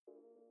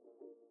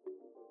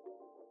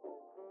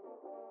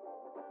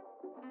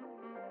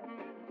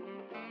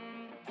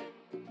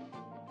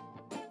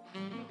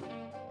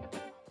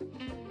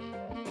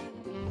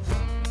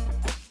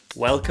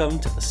Welcome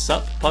to the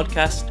SUP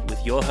podcast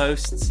with your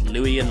hosts,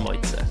 Louis and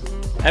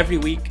Moitze. Every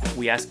week,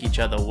 we ask each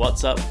other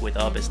what's up with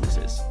our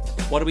businesses.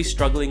 What are we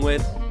struggling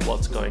with?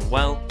 What's going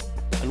well?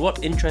 And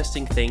what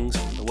interesting things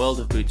from the world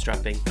of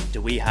bootstrapping do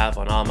we have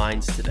on our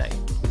minds today?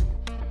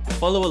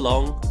 Follow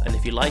along, and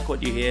if you like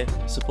what you hear,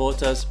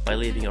 support us by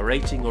leaving a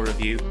rating or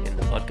review in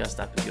the podcast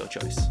app of your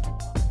choice.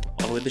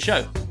 On with the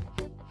show.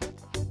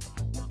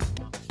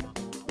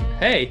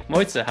 Hey,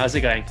 Moitze, how's it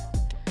going?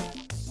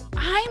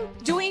 I'm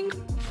doing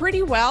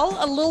pretty well,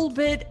 a little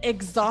bit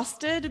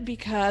exhausted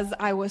because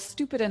I was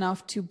stupid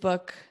enough to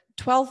book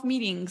 12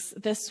 meetings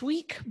this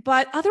week,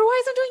 but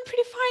otherwise I'm doing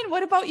pretty fine.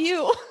 What about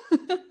you?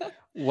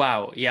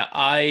 Wow, yeah,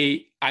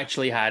 I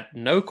actually had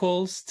no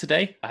calls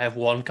today. I have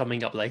one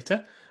coming up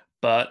later,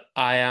 but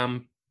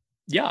I'm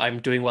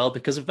doing well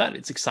because of that.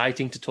 It's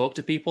exciting to talk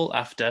to people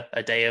after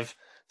a day of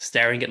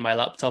staring at my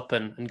laptop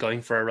and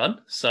going for a run.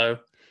 So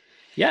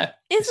yeah.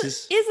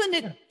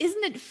 Isn't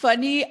it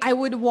funny? I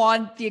would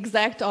want the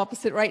exact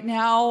opposite right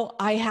now.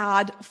 I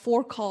had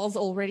 4 calls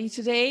already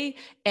today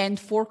and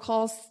 4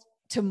 calls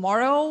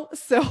tomorrow.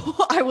 So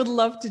I would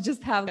love to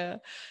just have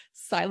a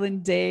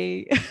silent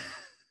day.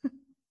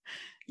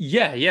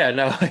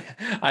 No,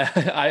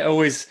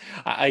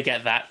 I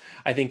get that.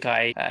 I think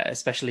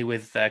especially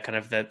with kind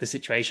of the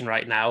situation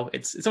right now,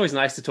 it's always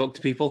nice to talk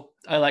to people.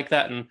 I like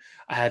that. And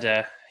I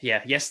had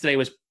yesterday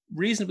was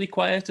reasonably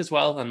quiet as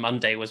well, and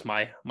Monday was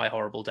my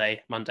horrible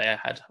day. Monday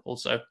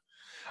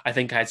I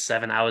think I had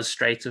 7 hours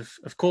straight of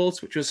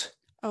calls, which was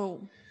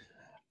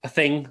a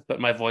thing, but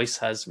my voice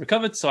has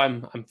recovered, so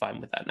I'm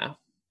fine with that now.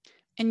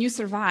 And you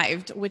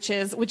survived, which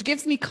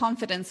gives me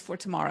confidence for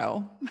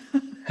tomorrow.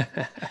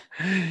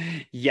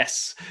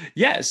 Yes.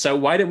 Yeah, so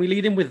why don't we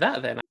lead in with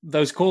that then?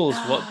 Those calls,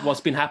 what's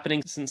been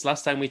happening since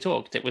last time we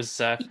talked? It was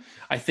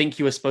I think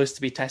you were supposed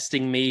to be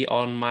testing me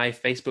on my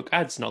Facebook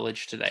ads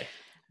knowledge today.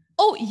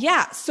 Oh,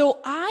 yeah. So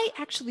I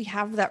actually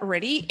have that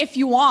ready. If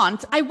you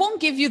want, I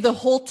won't give you the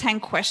whole 10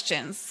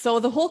 questions. So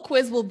the whole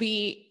quiz will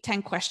be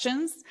 10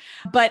 questions,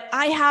 but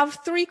I have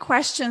 3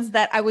 questions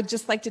that I would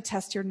just like to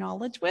test your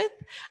knowledge with.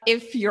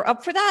 If you're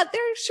up for that,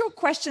 they're short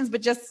questions,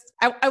 but just,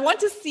 I want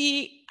to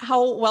see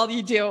how well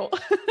you do.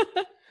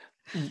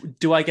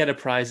 Do I get a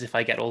prize if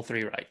I get all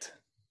 3 right?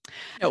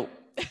 No.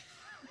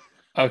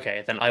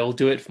 Okay, then I will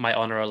do it for my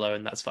honor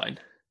alone. That's fine.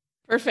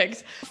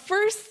 Perfect.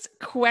 First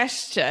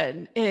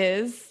question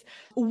is,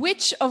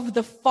 which of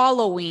the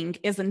following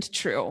isn't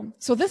true?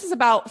 So this is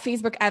about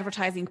Facebook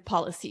advertising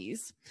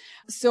policies.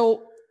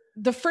 So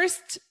the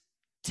first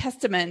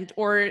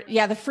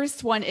the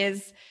first one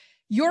is,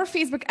 your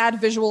Facebook ad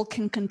visual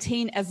can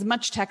contain as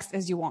much text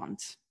as you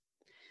want.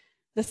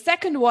 The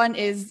second one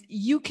is,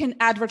 you can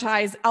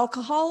advertise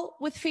alcohol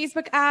with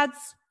Facebook ads.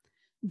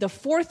 The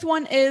fourth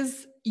one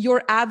is,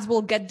 your ads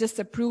will get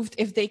disapproved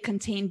if they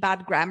contain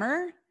bad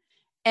grammar.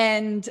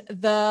 And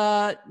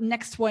the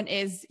next one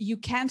is, you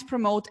can't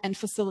promote and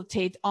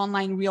facilitate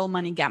online real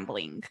money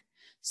gambling.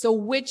 So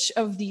which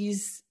of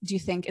these do you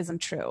think isn't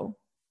true?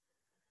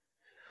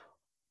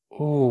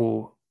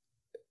 Oh,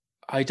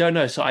 I don't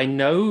know. So I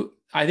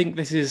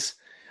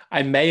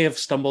may have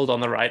stumbled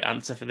on the right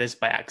answer for this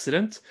by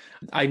accident.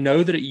 I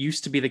know that it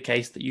used to be the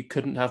case that you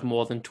couldn't have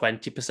more than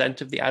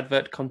 20% of the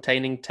advert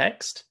containing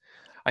text.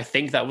 I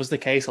think that was the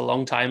case a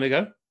long time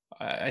ago.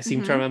 I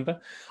seem to remember.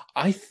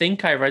 I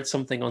think I read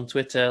something on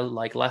Twitter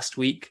like last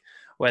week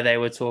where they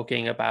were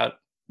talking about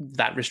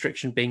that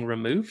restriction being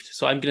removed.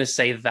 So I'm going to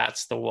say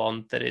that's the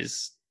one that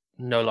is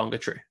no longer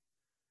true.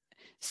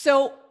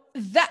 So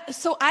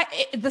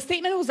the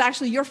statement was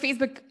actually, your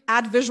Facebook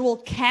ad visual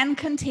can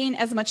contain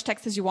as much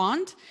text as you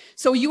want.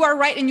 So you are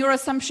right in your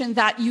assumption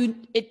that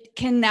it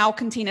can now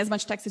contain as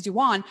much text as you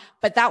want,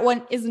 but that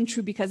one isn't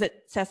true because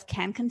it says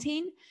can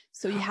contain.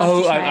 So you have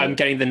to try. I'm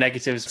getting the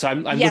negatives. So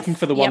I'm looking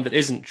for the one that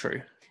isn't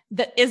true.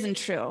 That isn't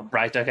true.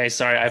 Right. Okay.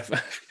 Sorry.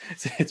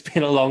 It's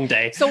been a long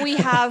day. So we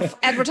have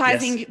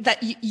advertising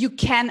that you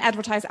can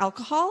advertise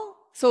alcohol.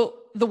 So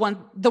the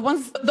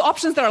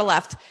options that are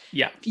left.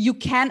 Yeah. You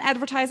can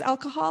advertise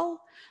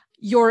alcohol.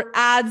 Your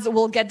ads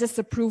will get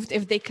disapproved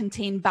if they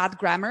contain bad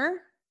grammar.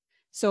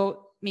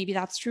 So maybe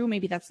that's true.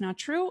 Maybe that's not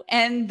true.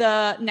 And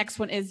the next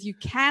one is, you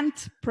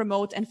can't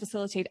promote and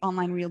facilitate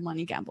online real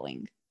money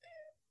gambling.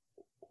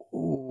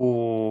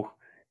 Ooh,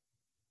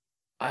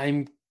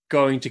 I'm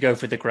going to go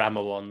for the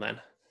grammar one then.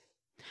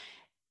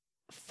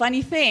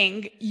 Funny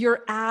thing,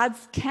 your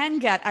ads can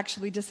get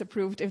actually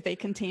disapproved if they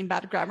contain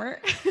bad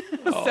grammar.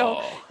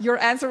 So your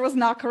answer was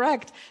not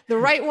correct. The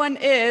right one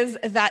is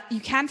that you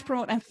can't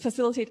promote and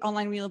facilitate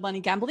online real money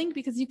gambling,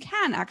 because you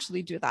can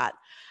actually do that.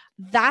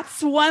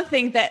 That's one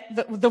thing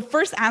that the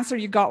first answer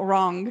you got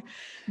wrong.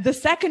 The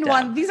second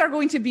one, these are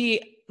going to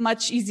be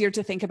much easier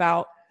to think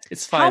about.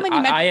 It's fine.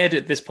 I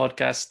edit this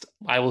podcast.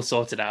 I will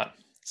sort it out.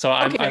 So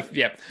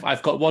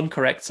I've got one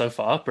correct so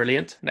far.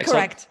 Brilliant. Next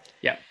correct. One.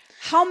 Yeah.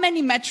 How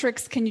many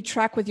metrics can you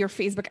track with your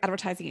Facebook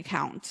advertising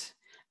account?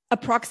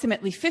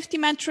 Approximately 50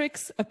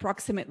 metrics,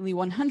 approximately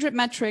 100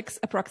 metrics,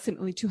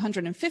 approximately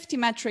 250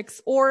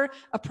 metrics, or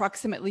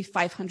approximately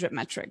 500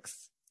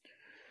 metrics?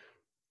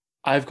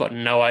 I've got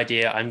no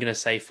idea. I'm going to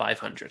say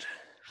 500.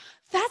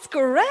 That's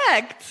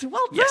correct.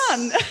 Well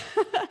done.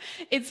 Yes.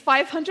 It's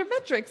 500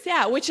 metrics.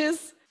 Yeah, which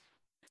is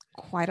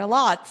quite a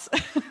lot.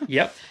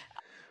 Yep.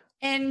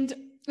 And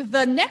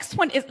the next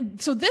one is,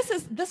 so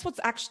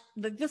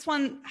this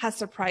one has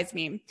surprised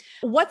me.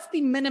 What's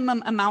the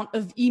minimum amount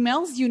of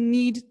emails you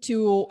need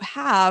to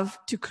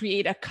have to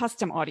create a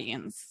custom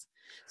audience?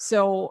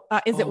 So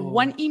is it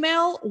one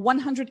email,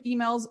 100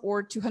 emails,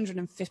 or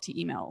 250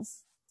 emails?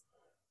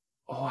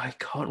 Oh, I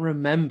can't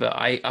remember.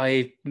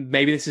 I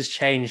maybe this has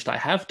changed. I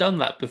have done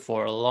that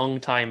before a long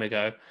time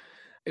ago.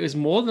 It was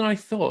more than I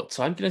thought,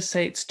 so I'm going to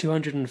say it's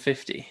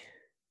 250.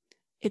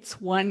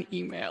 It's one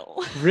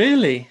email.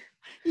 Really?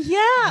 Yeah.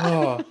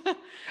 Oh,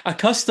 a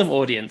custom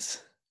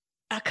audience.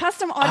 A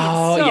custom audience.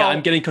 Oh, so, yeah,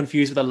 I'm getting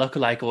confused with a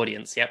lookalike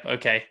audience. Yep,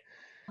 okay.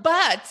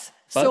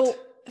 So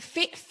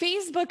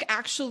Facebook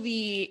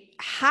actually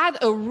had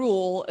a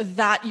rule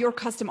that your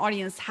custom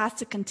audience has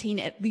to contain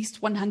at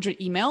least 100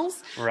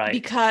 emails. Right.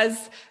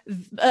 Because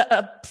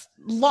a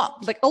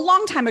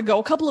long time ago,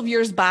 a couple of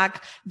years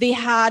back, they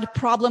had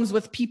problems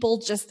with people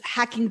just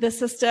hacking the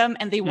system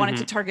and they wanted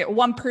to target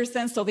one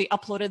person. So they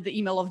uploaded the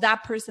email of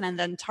that person and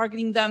then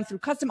targeting them through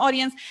custom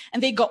audience.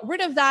 And they got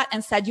rid of that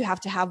and said you have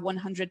to have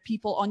 100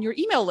 people on your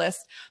email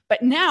list.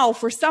 But now,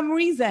 for some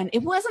reason,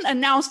 it wasn't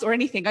announced or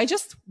anything. I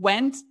just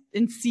went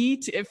and see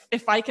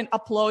if I can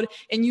upload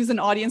and use an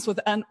audience with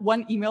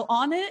one email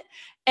on it.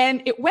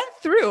 And it went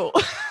through.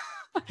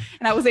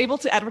 And I was able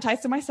to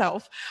advertise to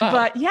myself. Wow.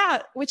 But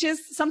yeah, which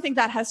is something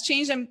that has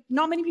changed and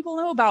not many people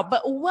know about.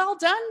 But well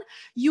done.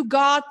 You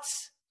got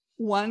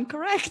one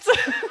correct.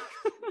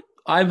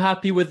 I'm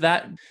happy with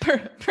that.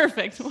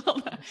 Perfect. Well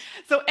done.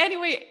 So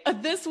anyway,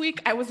 this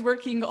week I was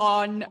working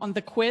on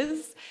the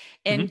quiz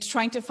and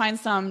trying to find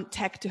some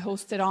tech to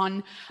host it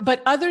on.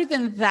 But other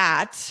than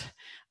that,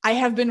 I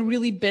have been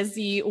really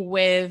busy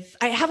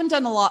I haven't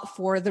done a lot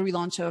for the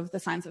relaunch of the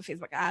Science of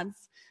Facebook Ads.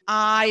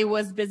 I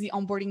was busy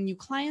onboarding new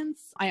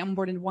clients. I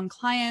onboarded one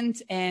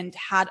client and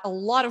had a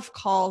lot of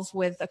calls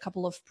with a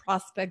couple of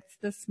prospects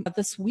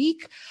this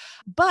week.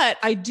 But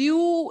I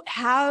do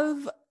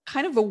have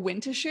kind of a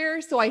win to share.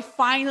 So I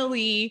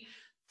finally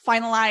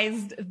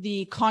finalized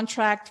the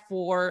contract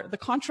for the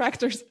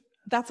contractors.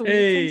 That's a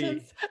weird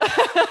sentence.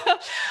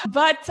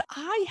 But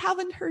I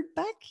haven't heard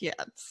back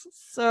yet.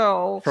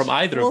 So from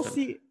either of them.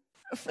 See.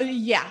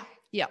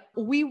 Yeah.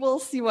 We will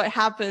see what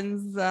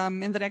happens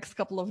in the next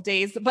couple of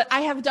days. But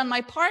I have done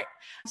my part.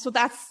 So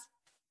that's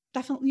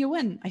definitely a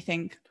win, I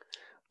think.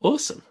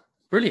 Awesome.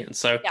 Brilliant.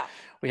 So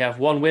we have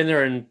one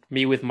winner and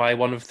me with my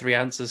one of three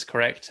answers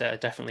correct.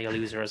 Definitely a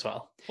loser as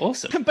well.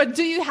 Awesome. But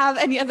do you have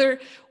any other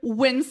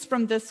wins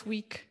from this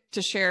week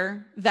to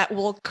share that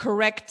will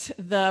correct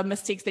the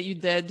mistakes that you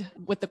did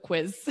with the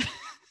quiz?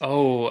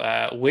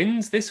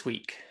 Wins this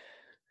week.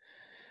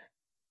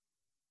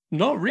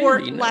 Not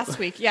really. Or last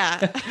week,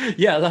 yeah.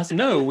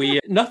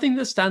 Nothing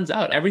that stands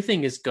out.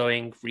 Everything is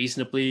going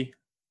reasonably,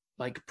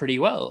 pretty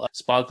well.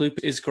 Sparkloop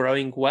is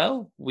growing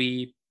well.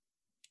 We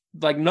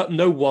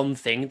no one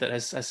thing that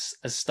has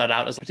stood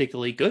out as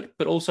particularly good,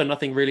 but also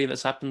nothing really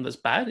that's happened that's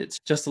bad. It's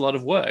just a lot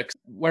of work.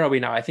 Where are we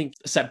now? I think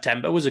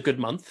September was a good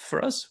month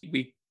for us.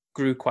 We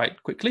grew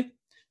quite quickly.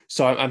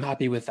 So I'm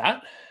happy with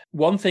that.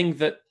 One thing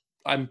that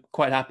I'm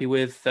quite happy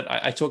with that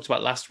I talked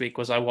about last week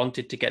was I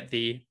wanted to get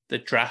the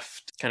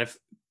draft kind of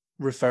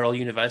referral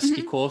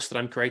university course that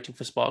I'm creating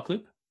for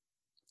Sparkloop.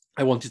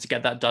 I wanted to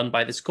get that done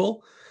by this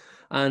call,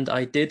 and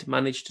I did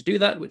manage to do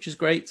that, which is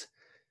great.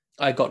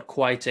 I got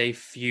quite a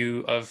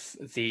few of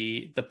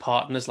the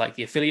partners, like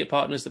the affiliate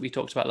partners that we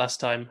talked about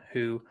last time,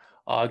 who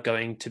we're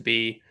going to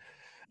be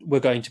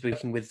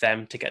working with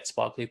them to get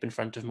Sparkloop in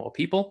front of more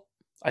people.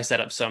 I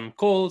set up some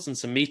calls and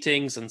some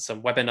meetings and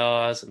some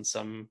webinars and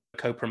some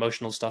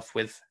co-promotional stuff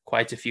with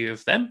quite a few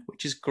of them,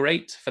 which is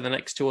great for the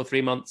next 2 or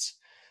 3 months.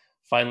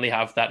 Finally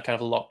have that kind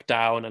of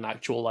lockdown and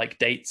actual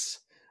dates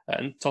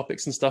and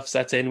topics and stuff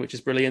set in, which is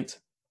brilliant.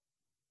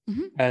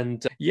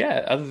 And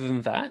other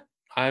than that,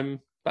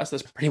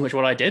 that's pretty much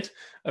what I did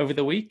over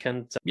the week.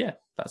 And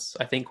that's,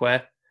 I think,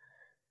 where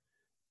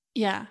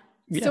I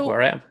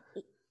am.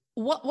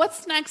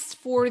 What's next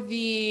for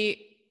the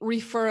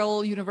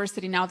referral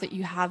university now that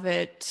you have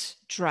it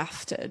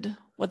drafted?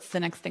 What's the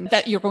next thing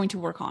that you're going to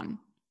work on?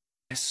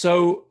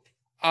 So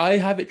I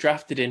have it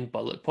drafted in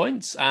bullet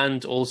points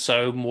and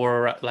also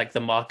more the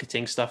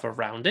marketing stuff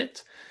around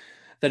it.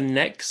 The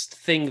next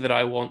thing that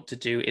I want to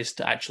do is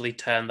to actually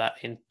turn that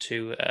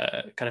into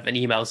kind of an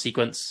email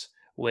sequence,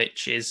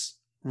 which is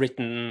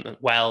written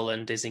well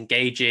and is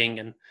engaging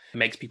and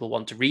makes people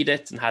want to read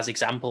it and has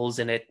examples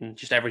in it and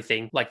just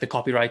everything. The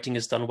copywriting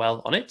is done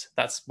well on it.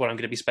 That's what I'm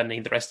going to be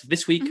spending the rest of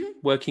this week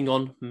working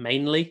on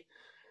mainly.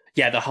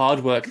 Yeah, the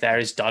hard work there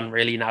is done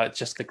really. Now it's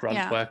just the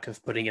grunt work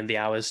of putting in the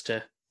hours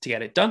to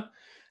get it done.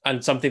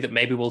 And something that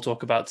maybe we'll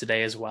talk about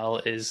today as well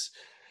is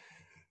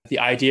the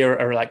idea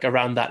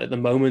around that. At the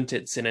moment,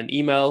 it's in an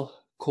email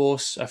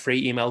course, a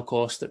free email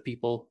course that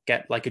people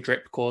get, a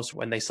drip course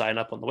when they sign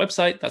up on the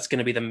website. That's going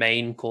to be the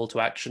main call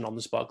to action on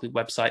the Sparkloop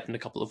website in a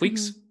couple of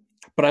weeks.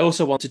 But I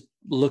also want to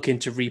look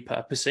into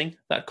repurposing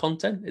that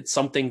content. It's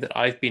something that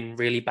I've been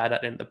really bad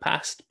at in the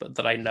past, but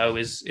that I know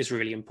is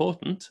really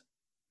important.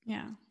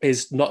 Yeah.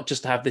 Is not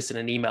just to have this in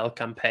an email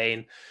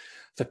campaign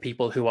for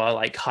people who are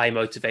like high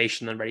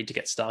motivation and ready to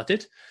get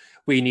started.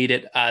 We need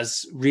it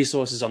as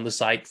resources on the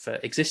site for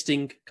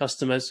existing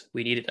customers.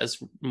 We need it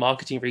as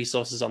marketing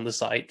resources on the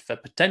site for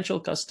potential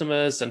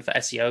customers and for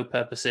SEO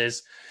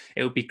purposes.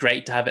 It would be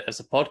great to have it as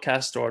a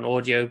podcast or an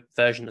audio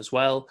version as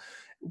well.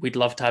 We'd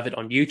love to have it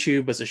on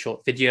YouTube as a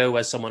short video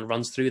where someone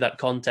runs through that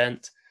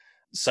content.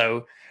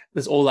 So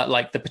there's all that,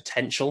 like the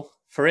potential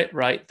for it,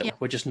 right? That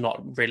we're just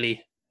not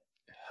really,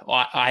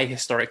 I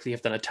historically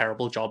have done a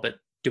terrible job at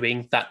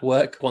doing that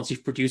work. Once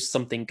you've produced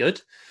something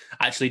good,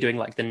 actually doing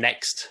like the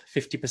next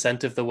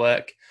 50% of the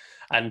work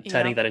and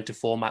turning that into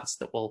formats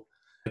that will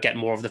get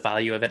more of the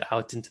value of it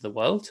out into the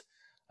world.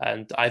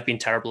 And I've been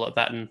terrible at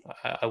that. And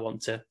I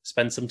want to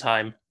spend some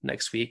time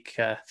next week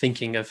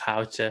thinking of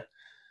how to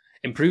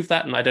improve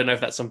that. And I don't know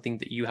if that's something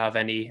that you have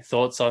any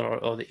thoughts on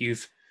or that you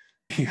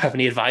have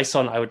any advice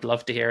on. I would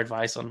love to hear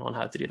advice on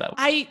how to do that.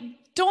 I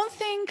don't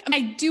think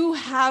I do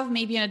have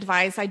maybe an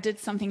advice. I did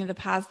something in the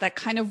past that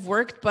kind of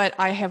worked, but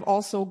I have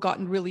also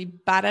gotten really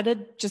bad at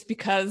it just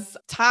because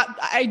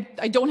I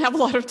don't have a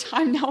lot of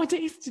time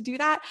nowadays to do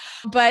that.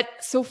 But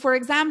so for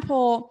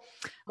example,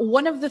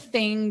 one of the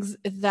things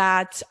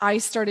that I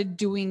started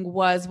doing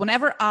was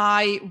whenever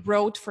I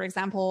wrote, for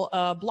example,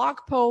 a blog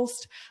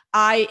post,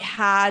 I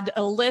had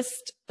a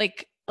list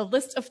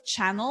of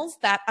channels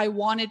that I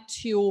wanted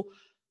to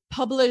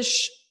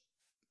publish,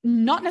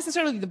 not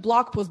necessarily the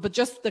blog post, but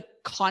just the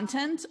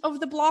content of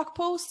the blog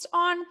post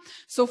on.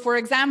 So for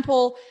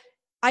example,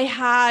 I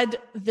had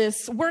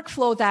this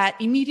workflow that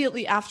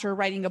immediately after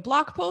writing a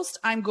blog post,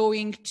 I'm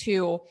going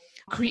to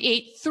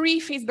create 3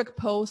 Facebook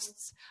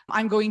posts.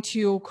 I'm going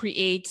to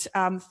create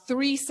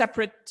 3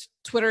 separate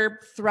Twitter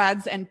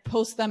threads and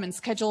post them and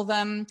schedule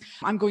them.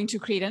 I'm going to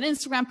create an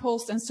Instagram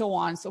post and so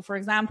on. So for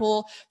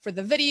example, for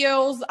the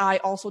videos, I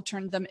also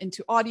turned them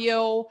into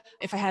audio.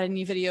 If I had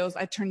any videos,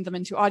 I turned them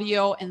into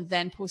audio and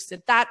then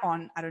posted that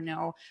on, I don't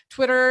know,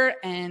 Twitter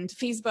and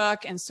Facebook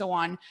and so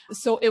on.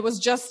 So it was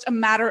just a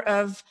matter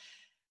of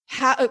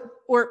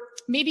or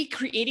maybe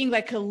creating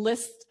like a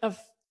list of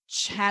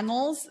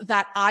channels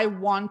that I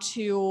want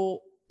to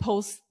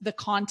post the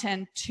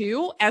content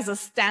to as a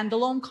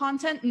standalone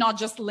content, not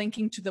just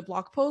linking to the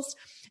blog post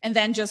and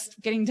then just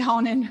getting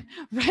down and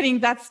writing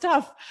that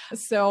stuff.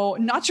 So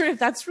not sure if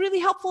that's really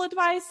helpful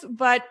advice,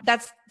 but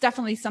that's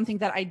definitely something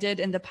that I did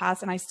in the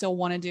past and I still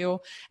want to do.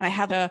 And I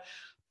had a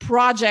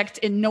project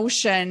in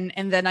Notion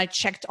and then I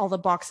checked all the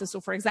boxes.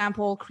 So for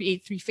example,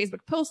 create 3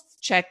 Facebook posts,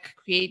 check,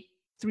 create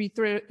 3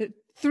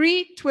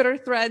 Twitter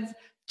threads,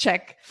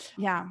 check.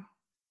 Yeah.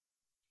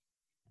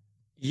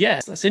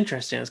 Yes, that's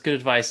interesting. That's good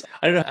advice.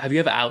 I don't know, have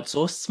you ever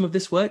outsourced some of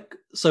this work?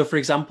 So for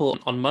example,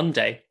 on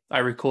Monday, I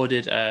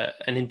recorded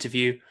an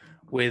interview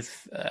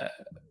with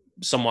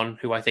someone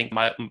who I think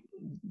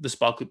the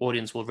Sparkloop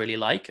audience will really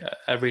like,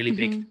 a really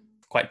big,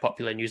 quite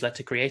popular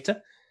newsletter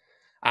creator.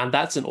 And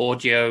that's an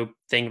audio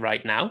thing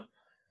right now.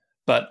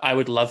 But I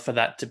would love for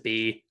that to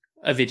be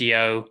a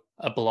video,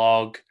 a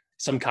blog,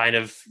 some kind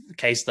of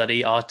case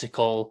study,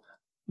 article,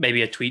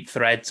 maybe a tweet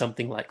thread,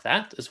 something like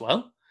that as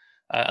well.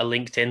 A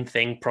LinkedIn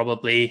thing,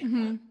 probably,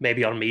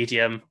 maybe on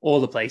Medium, all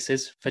the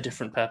places for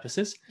different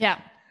purposes. Yeah.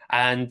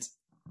 And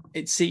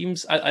it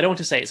seems, I don't want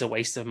to say it's a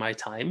waste of my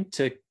time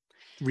to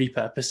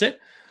repurpose it,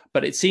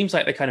 but it seems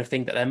like the kind of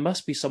thing that there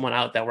must be someone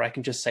out there where I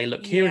can just say,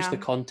 look, here is the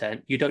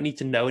content. You don't need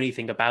to know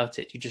anything about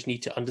it. You just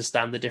need to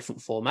understand the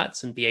different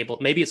formats and be able,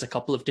 maybe it's a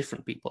couple of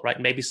different people, right?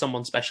 Maybe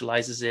someone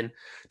specializes in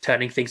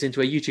turning things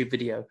into a YouTube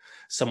video.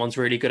 Someone's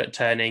really good at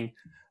turning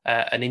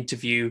an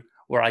interview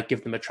where I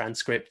give them a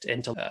transcript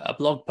into a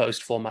blog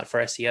post format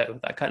for SEO,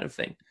 that kind of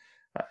thing.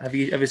 Have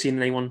you ever seen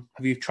anyone,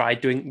 have you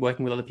tried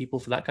working with other people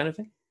for that kind of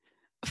thing?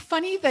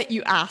 Funny that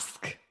you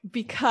ask,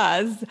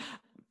 because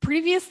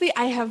previously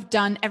I have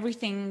done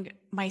everything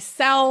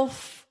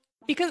myself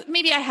because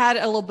maybe I had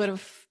a little bit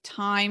of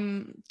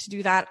time to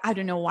do that. I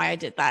don't know why I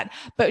did that.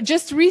 But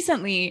just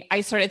recently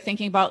I started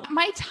thinking about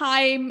my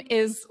time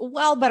is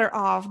well better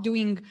off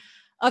doing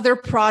other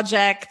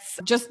projects,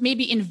 just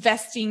maybe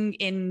investing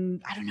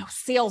in, I don't know,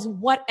 sales,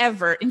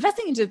 whatever,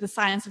 investing into the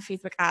science of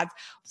Facebook ads.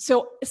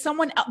 So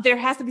there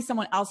has to be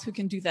someone else who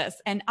can do this.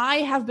 And I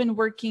have been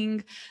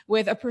working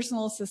with a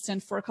personal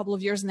assistant for a couple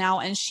of years now,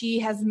 and she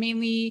has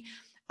mainly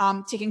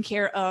taken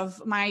care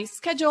of my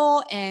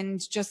schedule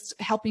and just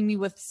helping me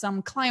with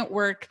some client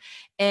work.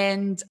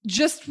 And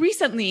just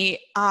recently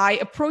I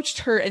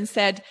approached her and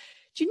said,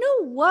 do you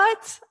know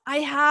what? I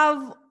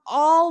have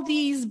all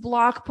these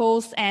blog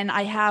posts and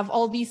I have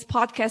all these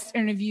podcast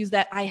interviews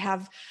that I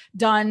have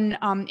done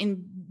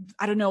in,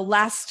 I don't know,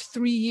 last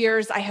 3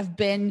 years. I have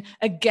been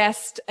a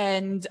guest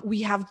and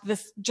we have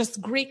this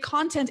just great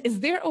content.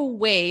 Is there a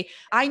way?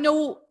 I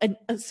know,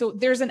 so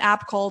there's an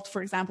app called,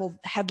 for example,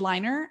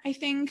 Headliner, I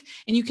think,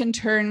 and you can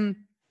turn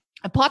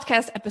a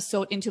podcast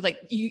episode into like,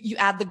 you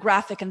add the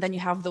graphic and then you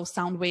have those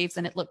sound waves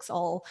and it looks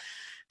all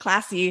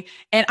classy.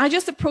 And I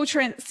just approached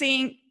her and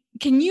saying,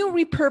 can you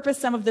repurpose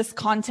some of this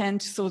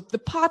content? So the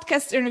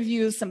podcast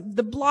interviews,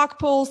 the blog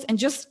posts, and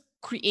just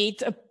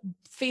create a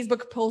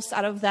Facebook post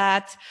out of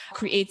that,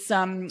 create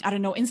some, I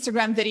don't know,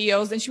 Instagram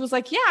videos. And she was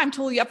like, yeah, I'm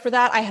totally up for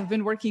that. I have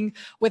been working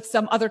with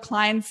some other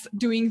clients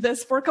doing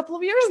this for a couple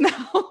of years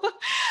now.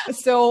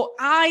 So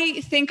I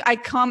think I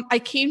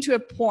came to a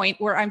point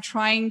where I'm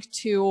trying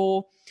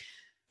to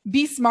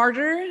be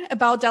smarter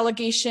about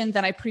delegation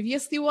than I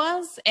previously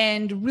was,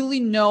 and really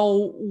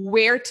know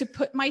where to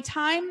put my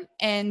time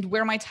and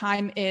where my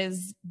time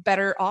is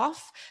better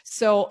off.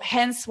 So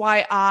hence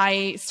why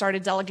I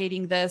started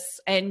delegating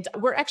this. And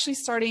we're actually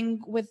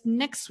starting with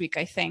next week,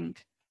 I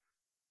think.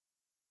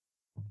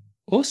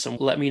 Awesome.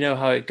 Let me know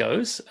how it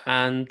goes.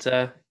 And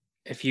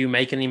if you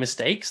make any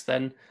mistakes,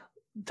 then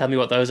tell me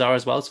what those are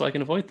as well so I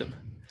can avoid them.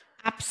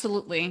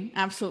 Absolutely.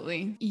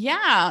 Absolutely.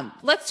 Yeah.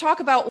 Let's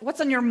talk about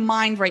what's on your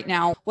mind right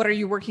now. What are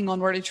you working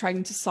on? What are you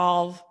trying to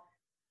solve?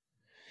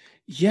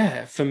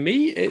 Yeah, for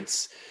me,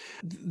 it's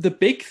the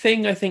big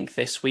thing, I think,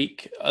 this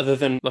week, other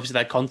than obviously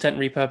that content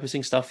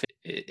repurposing stuff,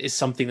 is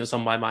something that's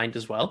on my mind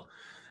as well.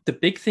 The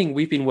big thing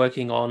we've been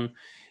working on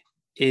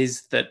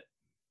is that,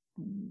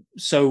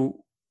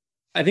 so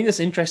I think that's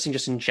interesting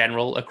just in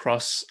general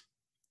across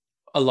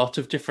a lot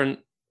of different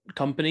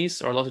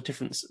companies or a lot of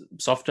different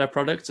software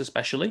products,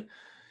 especially,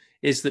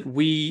 is that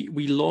we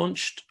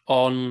launched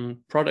on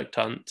Product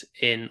Hunt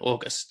in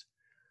August,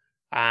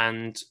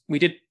 and we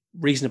did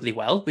reasonably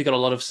well. We got a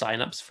lot of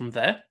signups from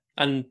there,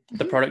 and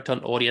the Product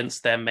Hunt audience,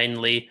 they're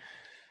mainly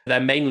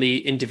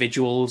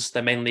individuals,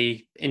 they're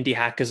mainly indie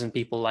hackers and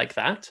people like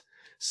that.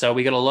 So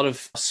we got a lot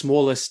of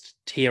smallest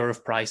tier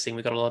of pricing.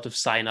 We got a lot of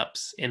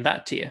signups in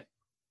that tier,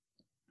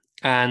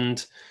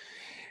 and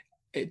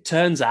it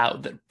turns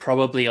out that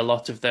probably a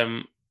lot of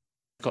them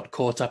got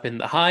caught up in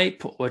the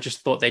hype or just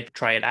thought they'd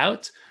try it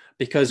out,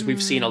 because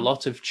we've seen a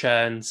lot of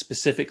churn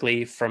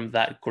specifically from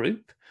that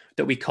group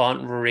that we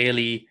can't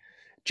really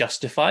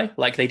justify.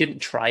 Like, they didn't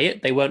try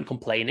it, they weren't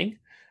complaining,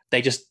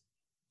 they just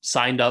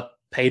signed up,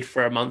 paid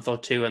for a month or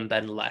two, and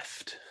then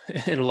left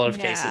in a lot of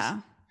cases.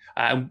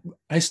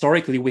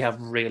 Historically, we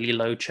have really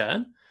low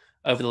churn.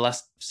 Over the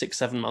last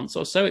 6-7 months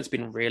or so, it's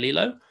been really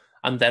low.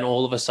 And then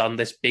all of a sudden,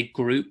 this big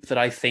group that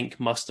I think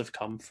must have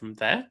come from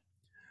there.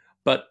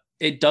 But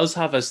it does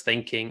have us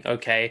thinking,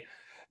 okay,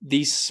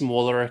 these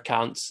smaller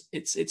accounts,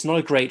 it's not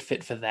a great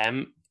fit for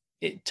them.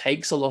 It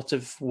takes a lot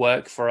of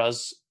work for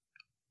us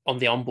on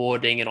the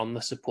onboarding and on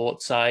the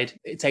support side.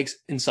 It takes,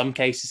 in some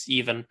cases,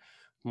 even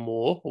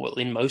more, well,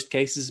 in most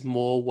cases,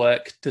 more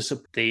work to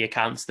support the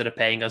accounts that are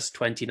paying us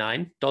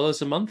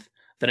 $29 a month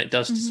than it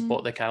does to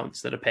support the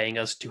accounts that are paying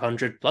us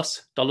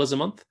 $200+ a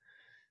month.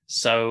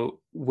 So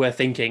we're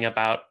thinking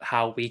about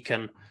how we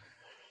can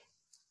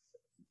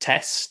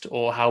test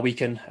or how we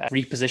can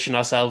reposition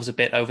ourselves a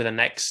bit over the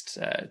next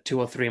 2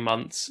 or 3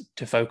 months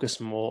to focus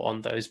more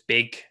on those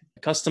big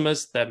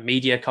customers, the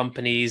media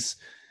companies,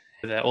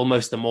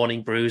 almost the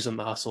Morning Brews and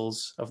the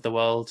Hustles of the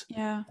world,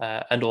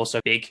 and also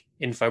big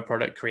info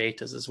product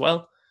creators as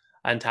well,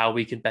 and how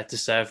we can better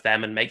serve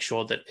them and make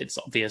sure that it's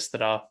obvious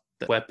that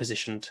we're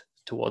positioned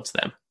towards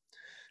them.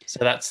 So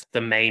that's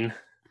the main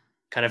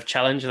kind of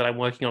challenge that I'm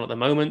working on at the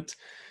moment.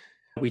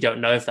 We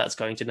don't know if that's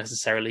going to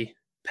necessarily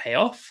pay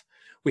off.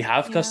 We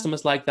have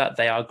customers like that.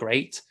 They are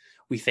great.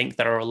 We think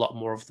there are a lot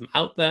more of them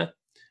out there,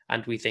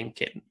 and we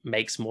think it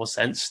makes more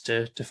sense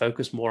to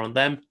focus more on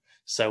them.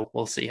 So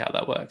we'll see how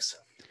that works.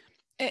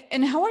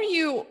 And how are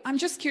you, I'm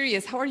just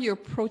curious, how are you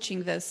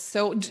approaching this?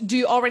 So do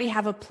you already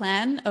have a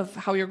plan of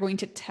how you're going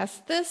to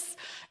test this?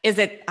 Is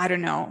it, I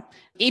don't know,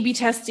 A/B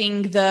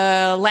testing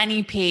the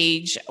landing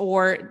page,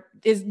 or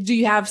do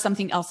you have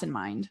something else in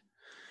mind?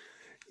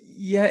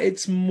 Yeah,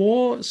 it's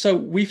more, so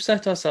we've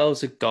set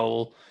ourselves a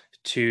goal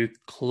to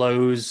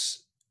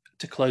close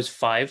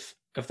 5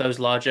 of those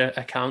larger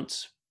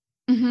accounts.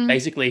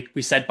 Basically,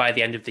 we said by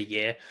the end of the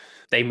year.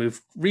 They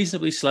move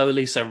reasonably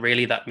slowly, so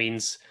really that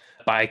means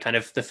by kind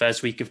of the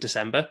first week of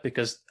December,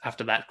 because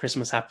after that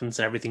Christmas happens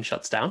and everything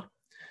shuts down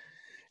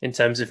in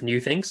terms of new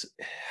things.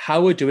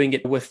 How we're doing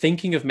it, we're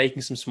thinking of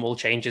making some small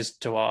changes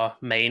to our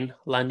main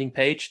landing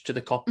page, to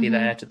the copy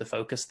there, to the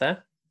focus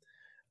there,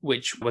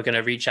 which we're going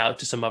to reach out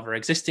to some of our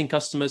existing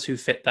customers who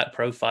fit that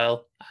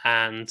profile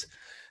and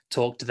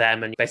talk to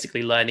them and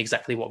basically learn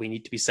exactly what we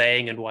need to be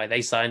saying and why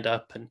they signed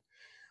up and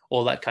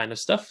all that kind of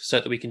stuff,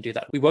 so that we can do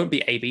that. We won't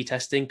be A/B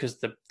testing because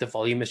the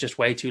volume is just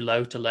way too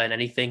low to learn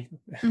anything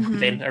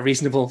within a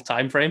reasonable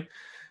time frame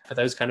for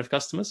those kind of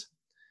customers.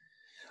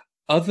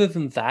 Other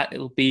than that,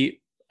 it'll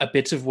be a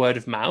bit of word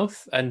of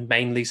mouth and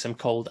mainly some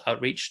cold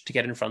outreach to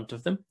get in front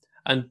of them.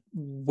 And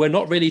we're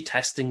not really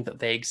testing that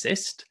they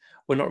exist.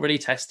 We're not really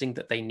testing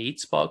that they need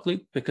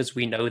Sparkloop, because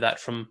we know that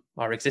from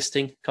our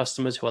existing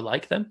customers who are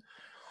like them.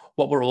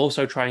 What we're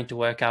also trying to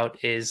work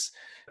out is,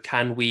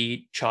 can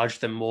we charge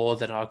them more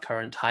than our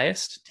current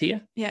highest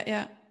tier?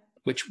 Yeah.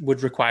 Which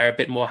would require a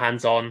bit more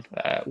hands-on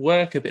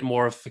work, a bit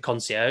more of a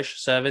concierge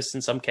service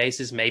in some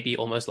cases, maybe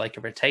almost like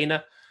a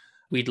retainer.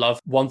 We'd love,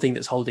 one thing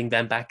that's holding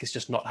them back is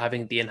just not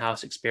having the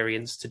in-house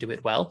experience to do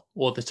it well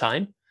all the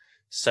time.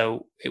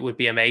 So it would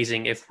be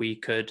amazing if we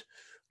could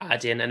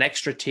add in an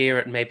extra tier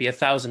at maybe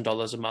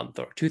 $1,000 a month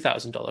or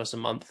 $2,000 a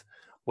month,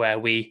 where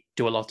we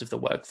do a lot of the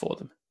work for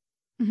them.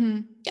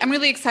 I'm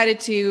really excited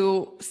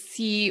to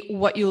see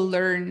what you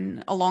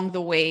learn along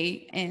the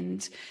way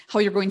and how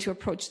you're going to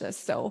approach this.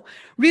 So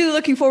really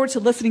looking forward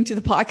to listening to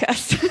the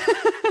podcast.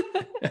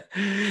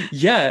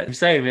 Yeah,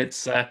 same.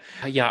 It's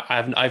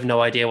I've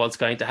no idea what's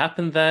going to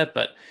happen there,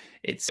 but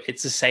it's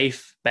a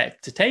safe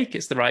bet to take.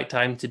 It's the right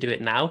time to do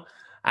it now.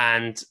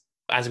 And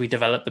as we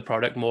develop the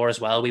product more as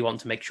well, we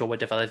want to make sure we're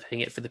developing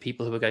it for the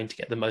people who are going to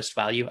get the most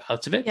value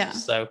out of it. Yeah.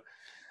 So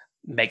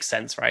makes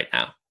sense right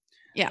now.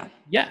 Yeah.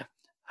 Yeah.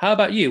 How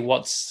about you?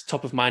 What's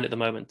top of mind at the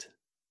moment?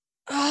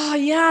 Oh,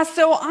 yeah.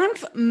 So I'm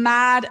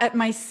mad at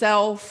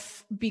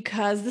myself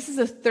because this is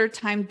the third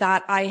time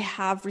that I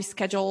have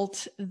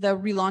rescheduled the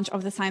relaunch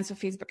of the Science of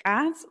Facebook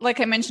Ads. Like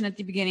I mentioned at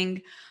the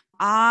beginning,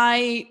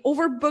 I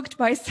overbooked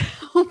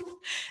myself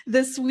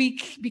this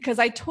week because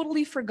I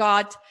totally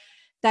forgot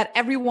that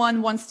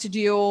everyone wants to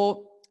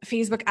do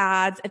Facebook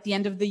ads at the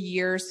end of the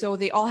year. So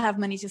they all have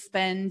money to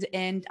spend,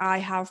 and I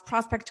have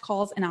prospect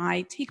calls and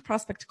I take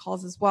prospect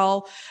calls as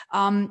well.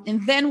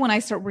 And then when I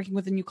start working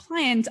with a new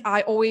client,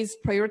 I always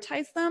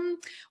prioritize them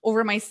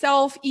over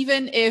myself,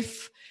 even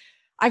if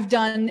I've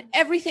done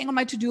everything on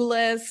my to-do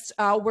list.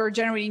 We're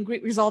generating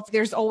great results.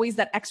 There's always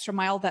that extra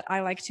mile that I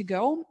like to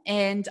go.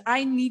 And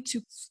I need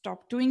to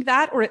stop doing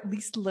that, or at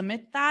least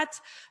limit that,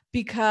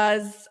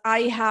 because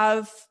I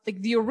have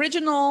like the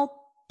original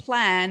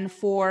plan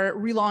for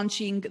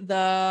relaunching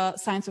the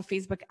Science of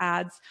Facebook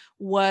Ads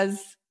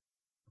was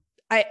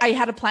I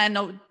had a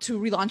plan to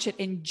relaunch it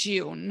in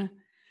June,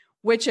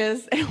 which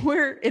is,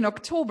 we're in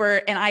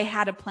October, and I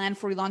had a plan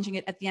for relaunching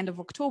it at the end of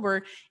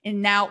October.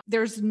 And now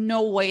there's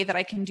no way that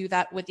I can do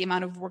that with the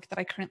amount of work that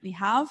I currently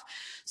have.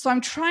 So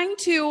I'm trying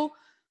to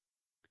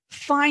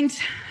find,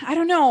 I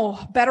don't know,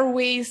 better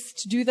ways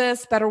to do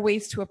this, better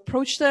ways to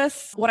approach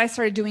this. What I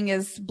started doing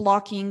is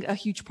blocking a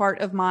huge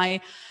part of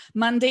my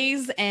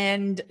Mondays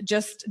and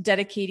just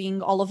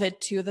dedicating all of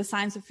it to the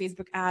Science of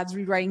Facebook Ads,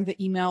 rewriting the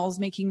emails,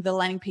 making the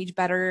landing page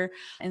better,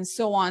 and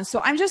so on. So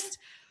I'm just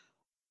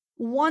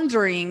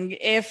wondering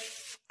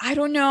if, I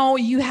don't know,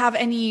 you have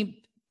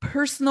any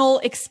personal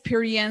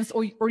experience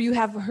or you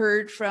have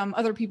heard from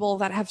other people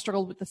that have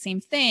struggled with the same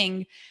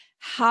thing.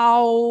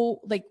 How,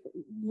 like,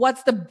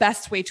 what's the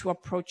best way to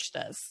approach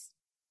this?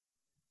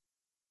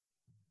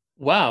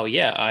 Wow,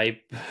 yeah.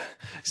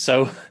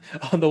 So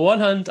on the one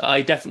hand,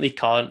 I definitely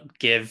can't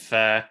give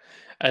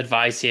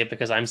advice here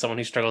because I'm someone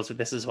who struggles with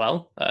this as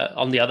well.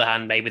 On the other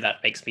hand, maybe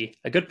that makes me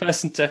a good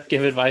person to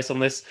give advice on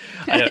this.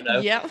 I don't know.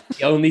 Yeah.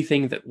 The only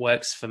thing that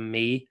works for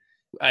me,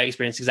 I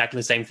experience exactly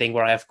the same thing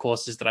where I have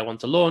courses that I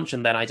want to launch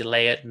and then I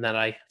delay it and then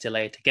I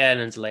delay it again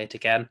and delay it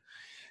again.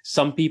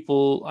 Some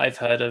people I've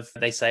heard of,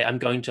 they say, I'm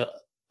going to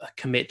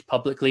commit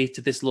publicly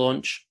to this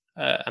launch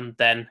and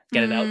then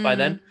get it out by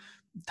then.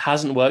 It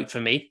hasn't worked for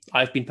me.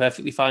 I've been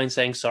perfectly fine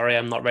saying, sorry,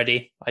 I'm not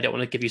ready. I don't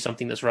want to give you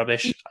something that's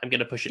rubbish. I'm going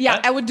to push it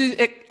back. I would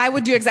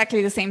do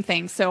exactly the same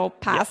thing. So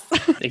pass.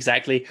 Yeah,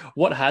 exactly.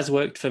 What has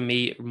worked for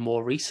me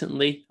more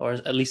recently, or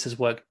at least has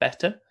worked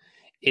better,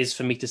 is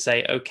for me to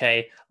say,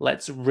 okay,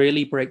 let's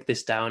really break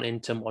this down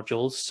into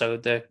modules. So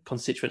the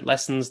constituent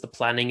lessons, the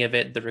planning of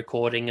it, the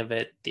recording of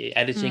it, the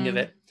editing of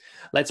it.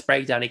 Let's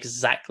break down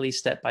exactly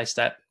step by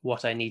step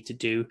what I need to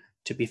do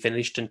to be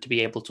finished and to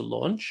be able to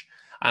launch.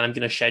 And I'm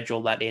going to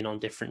schedule that in on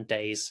different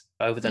days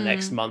over the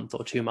next month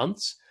or 2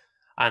 months.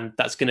 And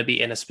that's going to be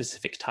in a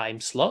specific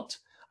time slot.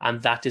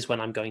 And that is when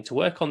I'm going to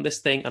work on this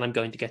thing and I'm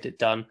going to get it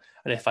done.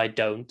 And if I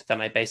don't, then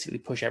I basically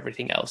push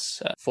everything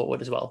else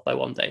forward as well by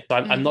 1 day. So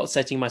I'm not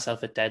setting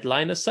myself a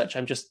deadline as such.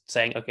 I'm just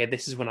saying, okay,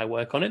 this is when I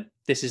work on it.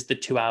 This is the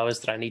 2 hours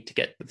that I need to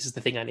get. This is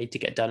the thing I need to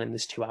get done in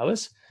this 2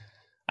 hours.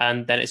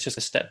 And then it's just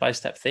a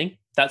step-by-step thing.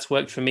 That's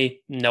worked for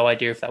me. No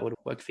idea if that would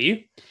work for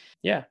you.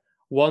 Yeah.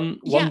 One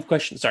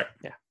question. Sorry.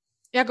 Yeah.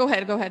 Yeah, go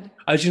ahead.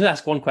 I was just going to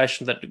ask one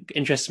question that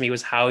interests me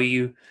was how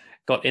you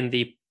got in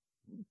the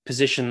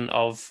position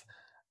of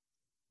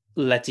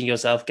letting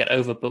yourself get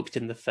overbooked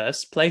in the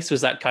first place.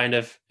 Was that kind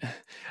of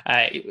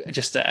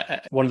just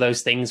one of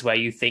those things where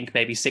you think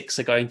maybe 6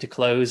 are going to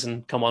close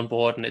and come on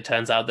board and it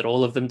turns out that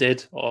all of them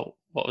did? Or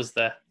what was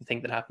the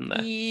thing that happened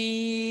there?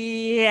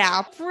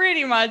 Yeah,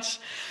 pretty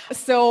much.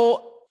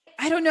 So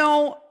I don't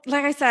know.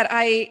 Like I said,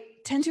 I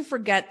tend to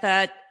forget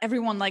that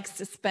everyone likes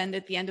to spend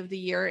at the end of the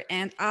year.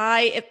 And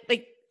I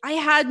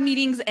had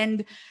meetings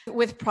and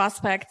with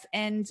prospects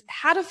and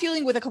had a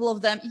feeling with a couple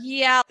of them,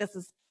 yeah, this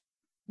is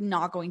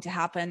not going to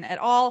happen at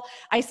all.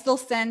 I still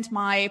sent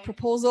my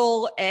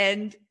proposal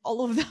and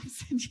all of them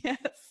said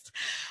yes.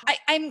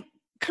 I'm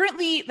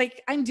currently,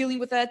 I'm dealing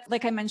with it.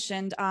 Like I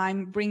mentioned,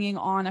 I'm bringing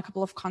on a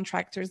couple of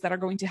contractors that are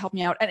going to help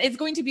me out. And it's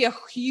going to be a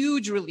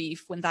huge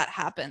relief when that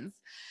happens.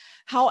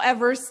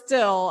 However,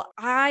 still,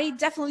 I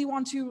definitely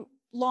want to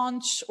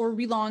launch or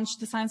relaunch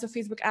the Science of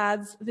Facebook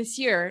Ads this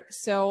year.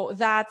 So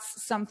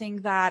that's something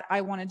that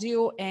I want to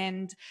do.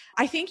 And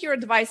I think your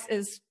advice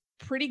is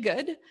pretty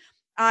good.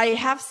 I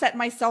have set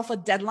myself a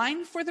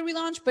deadline for the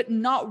relaunch, but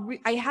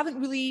I haven't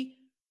really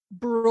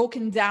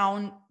broken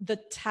down the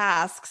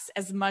tasks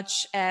as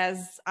much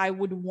as I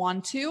would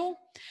want to,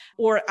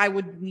 or I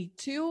would need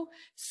to.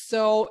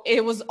 So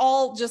it was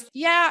all just,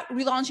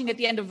 relaunching at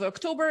the end of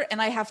October,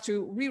 and I have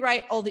to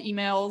rewrite all the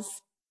emails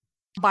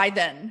by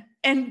then.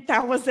 And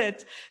that was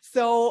it.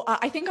 So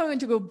I think I'm going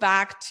to go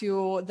back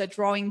to the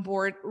drawing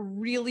board,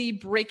 really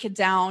break it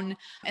down.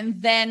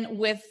 And then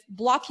with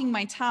blocking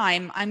my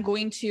time, I'm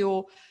going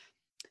to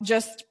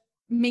just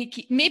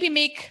make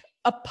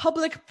a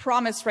public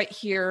promise right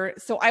here.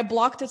 So I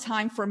blocked a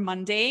time for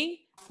Monday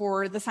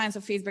for the Science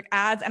of Facebook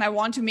Ads. And I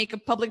want to make a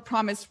public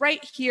promise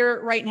right here,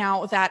 right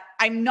now, that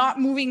I'm not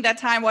moving that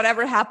time,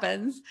 whatever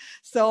happens.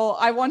 So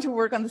I want to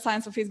work on the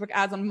Science of Facebook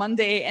Ads on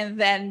Monday. And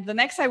then the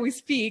next time we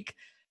speak,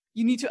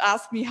 you need to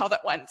ask me how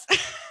that went.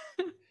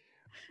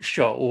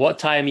 Sure. What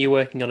time are you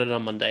working on it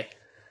on Monday?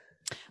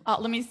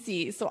 Let me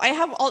see. So I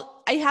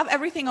have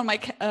everything on my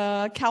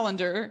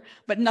calendar,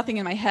 but nothing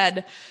in my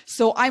head.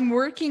 So I'm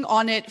working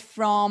on it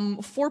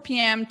from 4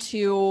 p.m.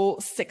 to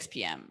 6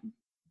 p.m.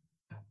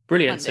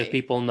 Brilliant. Monday. So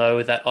people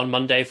know that on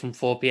Monday from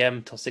 4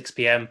 p.m. till 6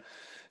 p.m.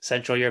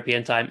 Central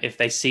European time, if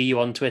they see you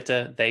on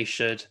Twitter, they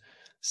should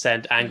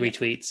send angry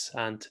tweets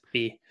and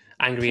be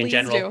angry Please in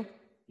general. Do.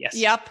 Yes.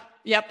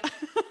 Yep.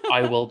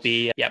 I will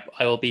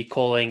be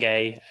calling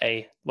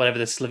a whatever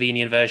the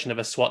Slovenian version of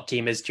a SWAT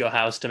team is to your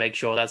house to make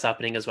sure that's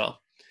happening as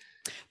well.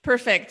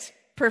 Perfect.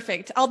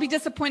 I'll be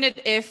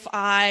disappointed if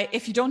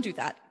you don't do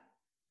that.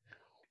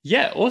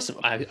 Yeah, awesome.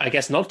 I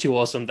guess not too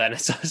awesome then.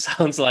 It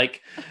sounds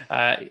like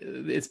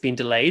it's been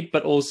delayed,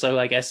 but also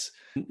I guess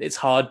it's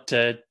hard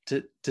to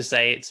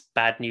say it's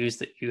bad news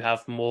that you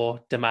have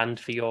more demand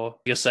for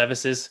your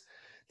services,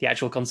 the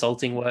actual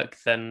consulting work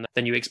than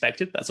you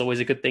expected. That's always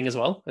a good thing as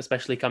well,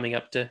 especially coming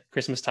up to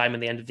Christmas time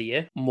and the end of the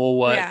year. More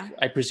work,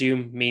 I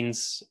presume,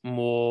 means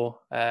more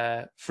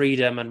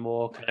freedom and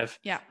more kind of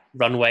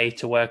runway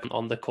to work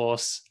on the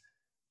course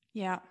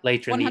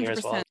later in the year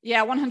as well.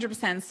 Yeah,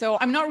 100%. So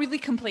I'm not really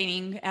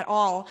complaining at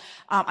all.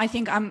 I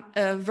think I'm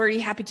very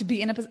happy to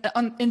be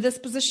in this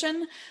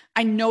position.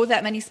 I know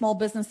that many small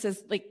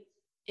businesses, like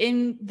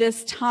in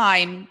this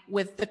time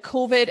with the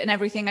COVID and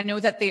everything, I know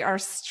that they are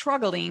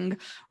struggling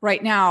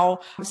right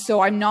now.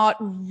 So I'm not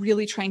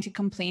really trying to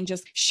complain,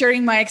 just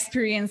sharing my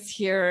experience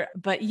here.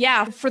 But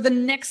yeah, for the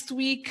next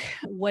week,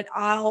 what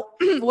I'll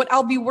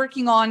be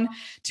working on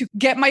to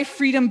get my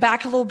freedom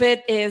back a little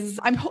bit is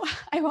I'm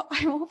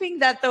hoping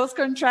that those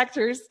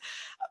contractors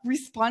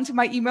respond to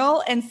my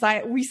email and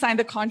we sign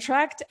the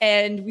contract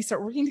and we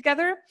start working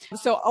together.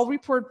 So I'll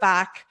report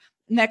back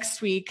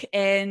next week.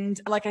 And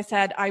like I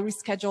said, I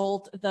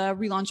rescheduled the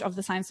relaunch of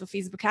the Science of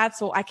Facebook Ads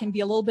so I can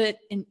be a little bit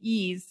at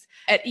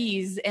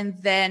ease, and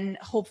then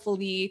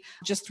hopefully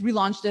just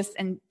relaunch this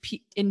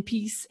in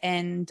peace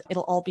and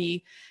it'll all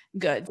be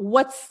good.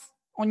 What's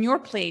on your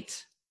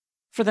plate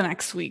for the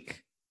next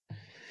week?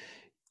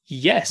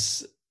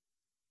 Yes,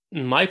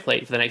 my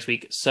plate for the next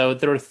week. So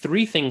there are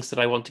 3 things that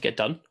I want to get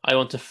done. I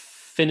want to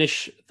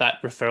finish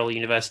that referral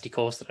university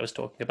course that I was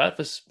talking about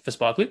for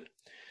Sparkloop.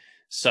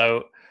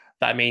 So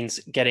that means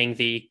getting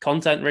the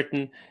content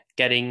written,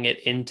 getting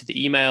it into the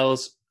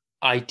emails.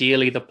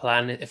 Ideally, the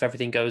plan, if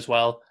everything goes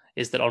well,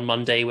 is that on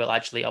Monday we'll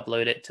actually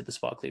upload it to the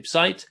Sparkloop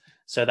site.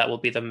 So that will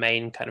be the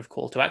main kind of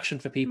call to action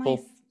for people.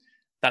 Nice.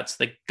 That's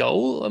the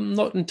goal. I'm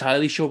not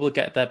entirely sure we'll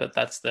get there, but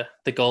that's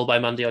the goal by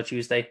Monday or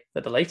Tuesday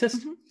at the latest.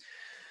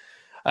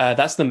 Mm-hmm.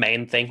 That's the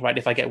main thing, right?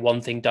 If I get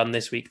one thing done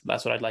this week,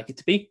 that's what I'd like it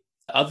to be.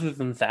 Other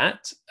than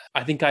that,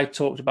 I think I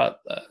talked about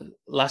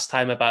last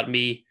time about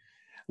me.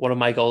 One of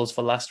my goals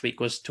for last week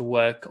was to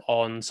work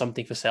on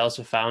something for Sales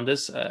for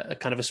Founders, a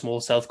kind of a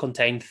small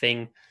self-contained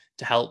thing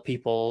to help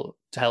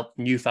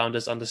new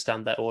founders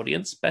understand their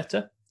audience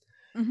better.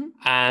 Mm-hmm.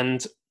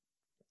 And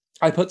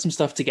I put some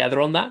stuff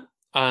together on that,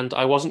 and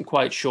I wasn't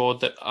quite sure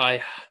that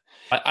I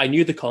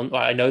know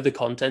the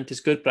content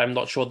is good, but I'm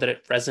not sure that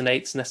it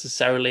resonates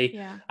necessarily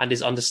and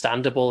is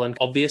understandable and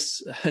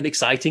obvious and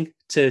exciting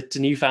to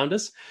new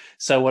founders.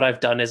 So what I've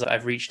done is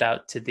I've reached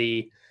out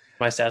to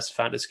my Sales for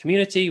Founders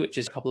community, which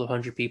is a couple of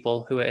hundred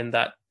people who are in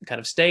that kind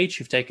of stage,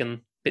 who've taken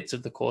bits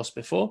of the course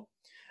before,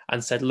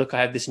 and said, look,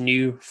 I have this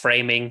new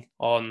framing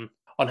on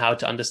how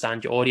to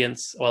understand your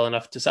audience well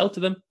enough to sell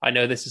to them. I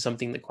know this is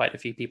something that quite a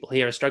few people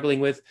here are struggling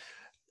with.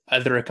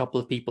 There are a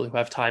couple of people who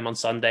have time on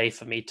Sunday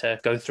for me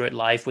to go through it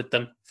live with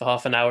them for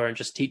half an hour and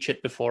just teach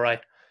it before I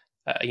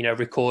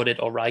record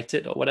it or write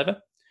it or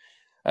whatever.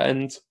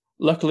 And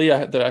luckily,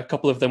 a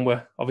couple of them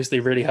were obviously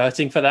really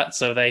hurting for that,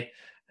 so they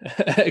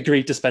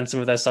agreed to spend some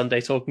of their Sunday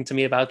talking to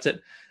me about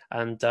it.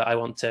 And I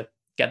want to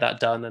get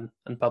that done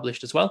and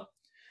published as well.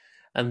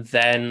 And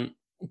then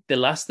the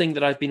last thing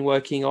that I've been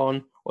working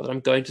on, or that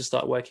I'm going to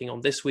start working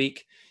on this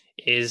week,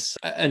 is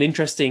an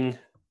interesting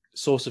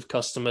source of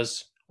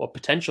customers or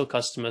potential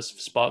customers for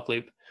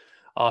Sparkloop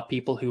are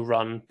people who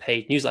run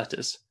paid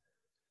newsletters.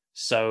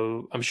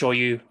 So I'm sure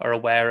you are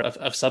aware of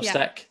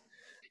Substack.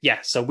 Yeah,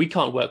 so we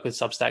can't work with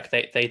Substack.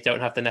 They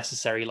don't have the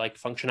necessary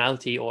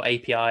functionality or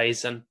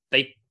APIs, and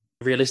they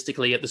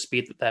realistically, at the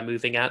speed that they're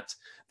moving at,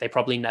 they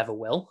probably never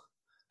will.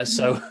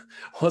 So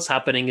what's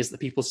happening is that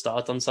people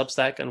start on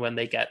Substack, and when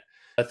they get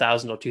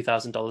 $1,000 or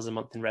 $2,000 a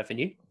month in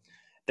revenue,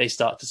 they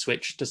start to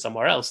switch to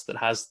somewhere else that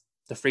has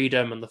the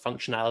freedom and the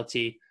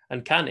functionality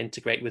and can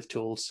integrate with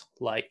tools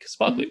like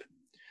Sparkloop.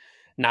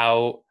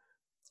 Now,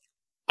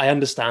 I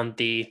understand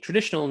the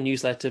traditional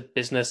newsletter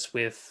business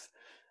with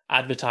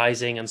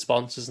advertising and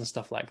sponsors and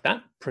stuff like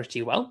that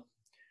pretty well.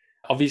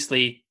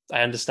 Obviously,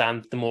 I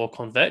understand the more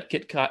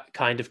ConvertKit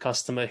kind of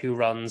customer who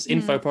runs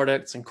info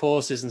products and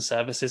courses and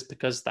services,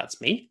 because that's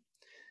me.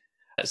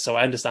 So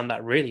I understand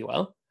that really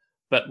well.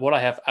 But what I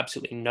have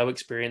absolutely no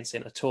experience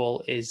in at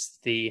all is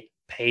the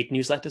paid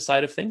newsletter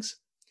side of things.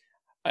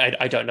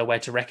 I don't know where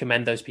to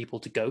recommend those people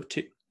to go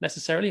to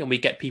necessarily. And we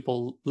get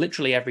people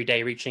literally every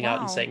day reaching out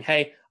and saying,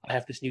 hey, I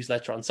have this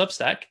newsletter on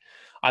Substack.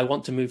 I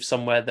want to move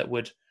somewhere that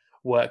would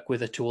work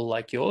with a tool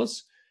like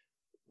yours.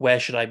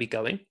 Where should I be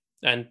going?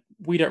 And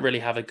we don't really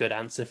have a good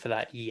answer for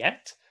that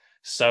yet.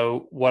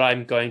 So what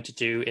I'm going to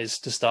do is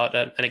to start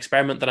an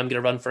experiment that I'm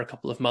going to run for a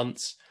couple of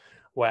months,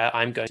 where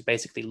I'm going to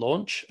basically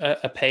launch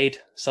a paid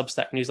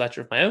Substack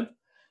newsletter of my own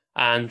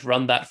and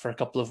run that for a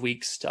couple of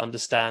weeks to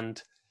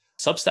understand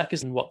Substack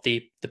is and what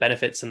the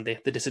benefits and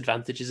the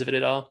disadvantages of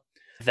it are.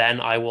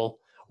 Then I will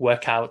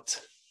work out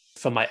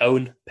for my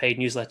own paid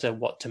newsletter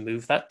what to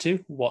move that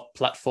to, what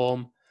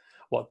platform,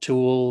 what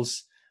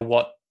tools,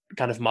 what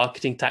kind of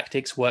marketing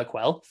tactics work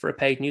well for a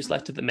paid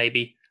newsletter that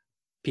maybe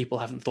people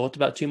haven't thought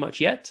about too much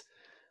yet.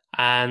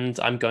 And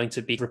I'm going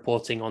to be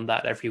reporting on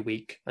that every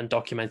week and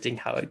documenting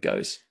how it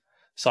goes.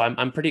 So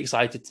I'm pretty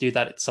excited to do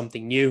that. It's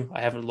something new.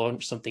 I haven't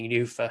launched something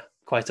new for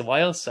quite a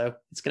while, so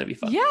it's going to be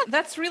fun. Yeah,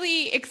 that's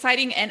really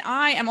exciting. And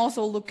I am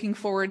also looking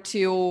forward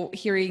to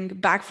hearing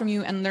back from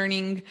you and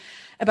learning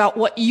about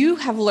what you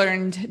have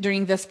learned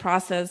during this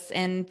process.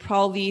 And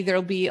probably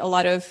there'll be a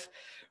lot of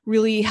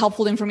really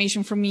helpful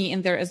information for me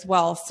in there as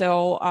well.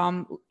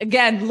 So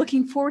again,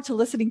 looking forward to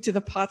listening to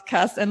the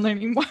podcast and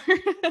learning more.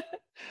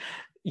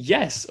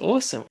 Yes,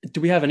 awesome.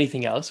 Do we have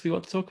anything else we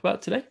want to talk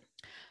about today?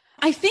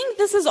 I think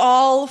this is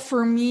all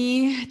for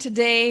me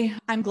today.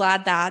 I'm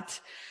glad that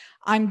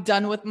I'm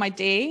done with my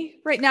day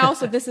right now.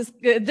 So this is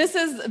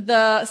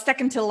the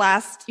second to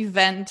last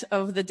event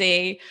of the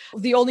day.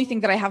 The only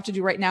thing that I have to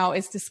do right now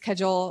is to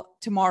schedule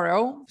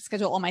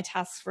all my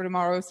tasks for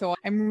tomorrow. So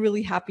I'm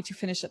really happy to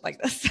finish it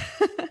like this.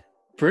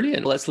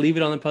 Brilliant. Let's leave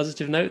it on a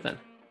positive note then.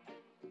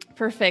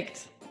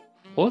 Perfect.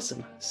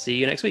 Awesome. See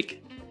you next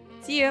week.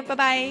 See you.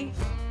 Bye-bye.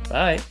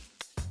 Bye.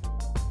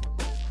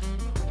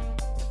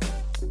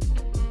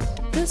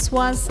 This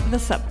was the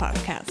Sub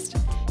Podcast.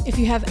 If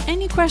you have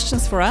any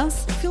questions for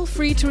us, feel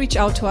free to reach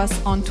out to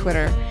us on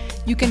Twitter.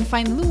 You can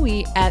find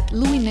Louis at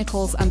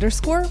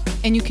 @LouisNichols_,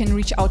 and you can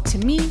reach out to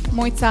me,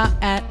 Mojca,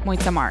 at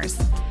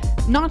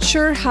MojcaMars. Not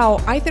sure how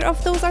either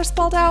of those are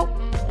spelled out?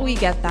 We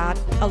get that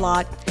a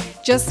lot.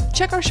 Just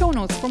check our show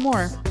notes for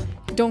more.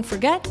 Don't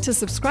forget to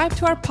subscribe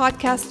to our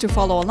podcast to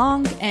follow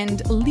along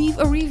and leave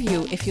a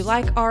review if you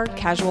like our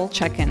casual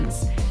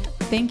check-ins.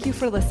 Thank you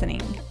for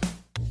listening.